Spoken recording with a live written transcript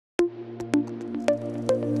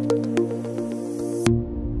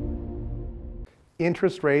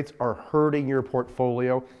Interest rates are hurting your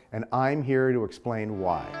portfolio, and I'm here to explain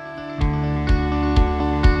why.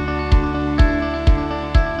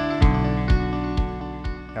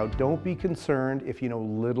 Now, don't be concerned if you know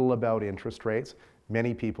little about interest rates.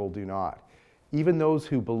 Many people do not. Even those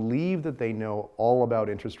who believe that they know all about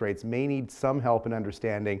interest rates may need some help in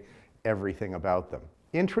understanding everything about them.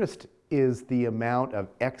 Interest is the amount of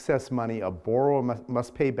excess money a borrower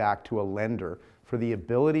must pay back to a lender for the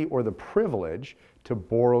ability or the privilege to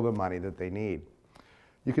borrow the money that they need.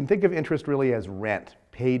 You can think of interest really as rent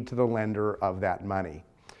paid to the lender of that money.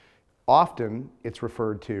 Often it's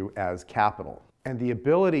referred to as capital. And the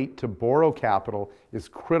ability to borrow capital is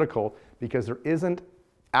critical because there isn't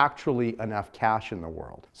actually enough cash in the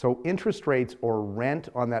world. So interest rates or rent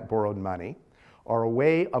on that borrowed money are a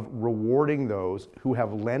way of rewarding those who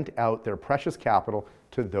have lent out their precious capital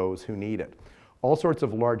to those who need it. All sorts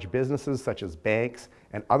of large businesses such as banks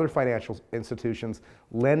and other financial institutions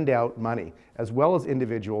lend out money, as well as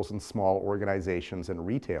individuals and small organizations and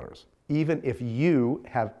retailers. Even if you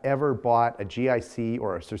have ever bought a GIC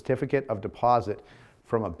or a certificate of deposit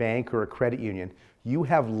from a bank or a credit union, you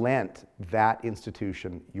have lent that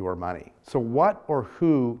institution your money. So what or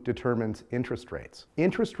who determines interest rates?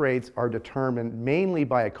 Interest rates are determined mainly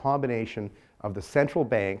by a combination of the central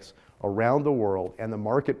banks around the world and the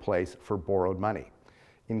marketplace for borrowed money.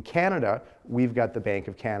 In Canada, we've got the Bank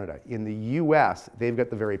of Canada. In the US, they've got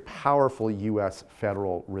the very powerful US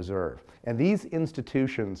Federal Reserve. And these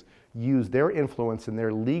institutions use their influence and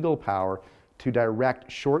their legal power to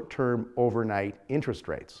direct short-term overnight interest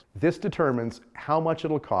rates. This determines how much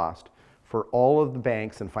it'll cost for all of the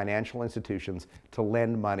banks and financial institutions to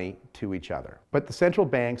lend money to each other. But the central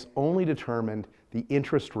banks only determined the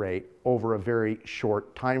interest rate over a very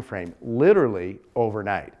short time frame, literally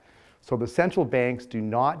overnight. So the central banks do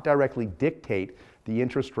not directly dictate the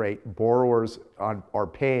interest rate borrowers are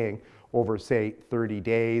paying over, say, 30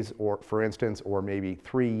 days, or for instance, or maybe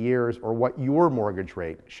 3 years, or what your mortgage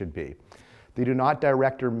rate should be. They do not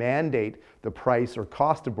direct or mandate the price or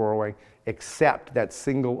cost of borrowing except that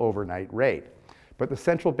single overnight rate. But the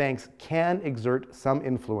central banks can exert some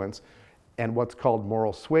influence and what's called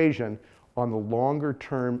moral suasion on the longer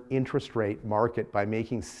term interest rate market by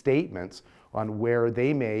making statements on where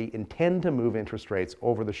they may intend to move interest rates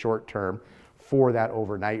over the short term for that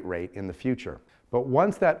overnight rate in the future. But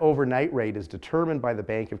once that overnight rate is determined by the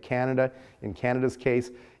Bank of Canada, in Canada's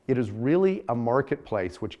case, it is really a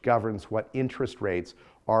marketplace which governs what interest rates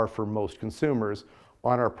are for most consumers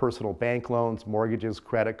on our personal bank loans, mortgages,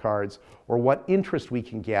 credit cards, or what interest we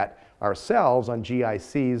can get ourselves on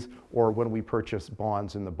GICs or when we purchase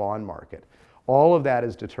bonds in the bond market. All of that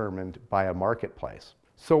is determined by a marketplace.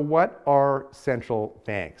 So what are central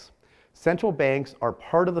banks? Central banks are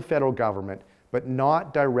part of the federal government, but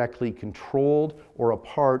not directly controlled or a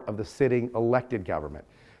part of the sitting elected government.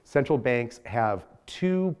 Central banks have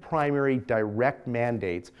two primary direct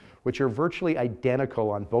mandates, which are virtually identical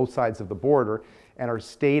on both sides of the border and are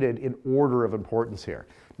stated in order of importance here.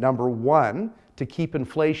 Number one, to keep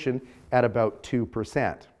inflation at about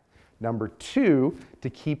 2%. Number two, to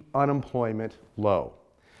keep unemployment low.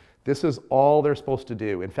 This is all they're supposed to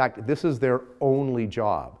do. In fact, this is their only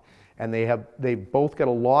job. And they've both got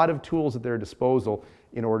a lot of tools at their disposal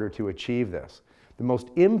in order to achieve this. The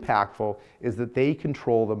most impactful is that they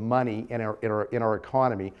control the money in our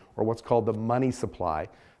economy, or what's called the money supply,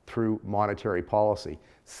 through monetary policy.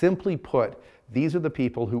 Simply put, these are the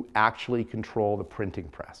people who actually control the printing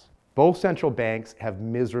press. Both central banks have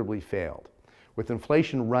miserably failed. With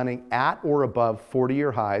inflation running at or above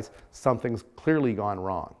 40-year highs, something's clearly gone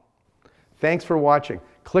wrong. Thanks for watching.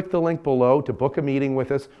 Click the link below to book a meeting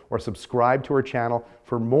with us or subscribe to our channel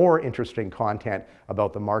for more interesting content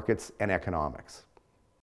about the markets and economics.